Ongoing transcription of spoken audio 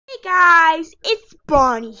Guys, it's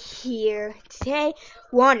Bonnie here. Today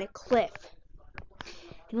we're on a cliff,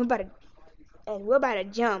 and we're about to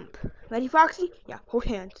jump. Ready, Foxy? Yeah, hold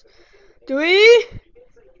hands. 3,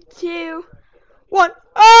 2, 1.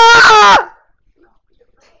 Ah!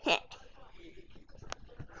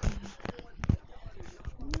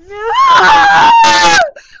 No!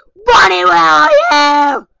 Bonnie, where are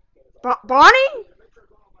you? Bonnie?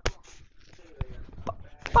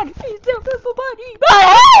 Bonnie, please don't go for Bonnie.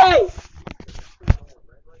 Bonnie!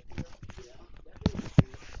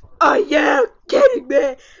 Are you kidding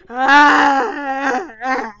me?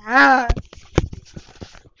 Ah!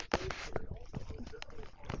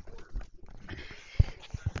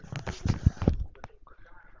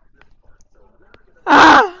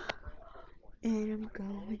 And I'm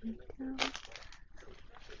going down.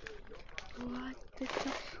 What the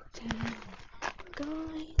town?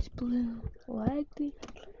 Sky's blue like the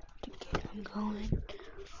ticket. I'm going.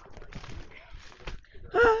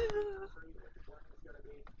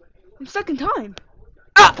 I'm stuck in time.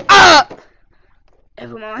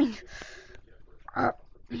 Never mind. Uh,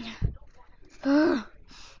 uh,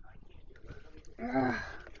 uh,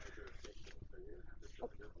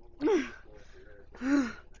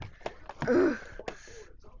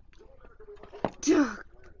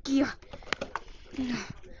 yeah.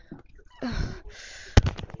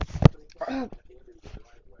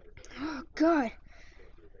 Oh God.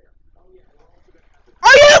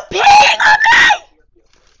 Are you peeing on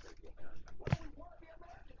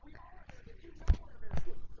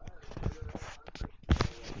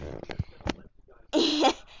me?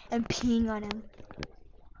 I'm peeing on him.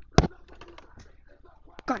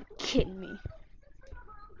 God, kidding me.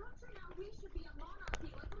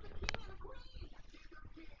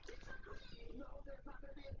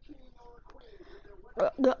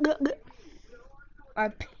 I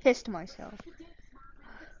pissed myself.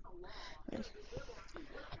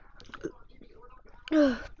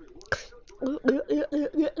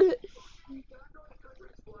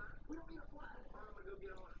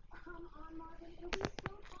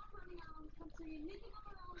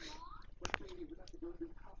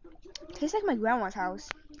 Tastes like my grandma's house.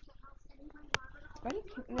 Right?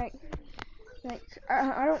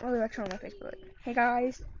 I don't really like showing my face, but hey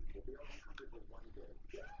guys.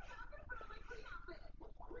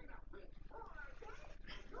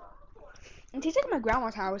 It tastes like my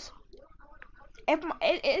grandma's house. It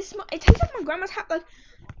tastes like my grandma's house. Like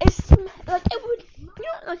like it would,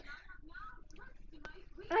 like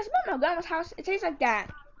when I smell my grandma's house, it tastes like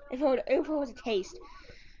that. If it was a taste.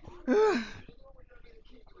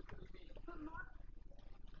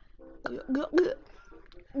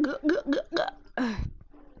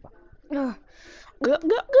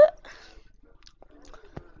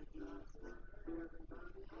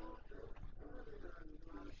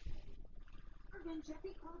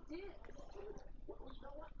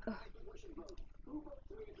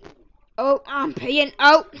 Oh, I'm peeing.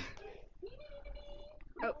 Oh.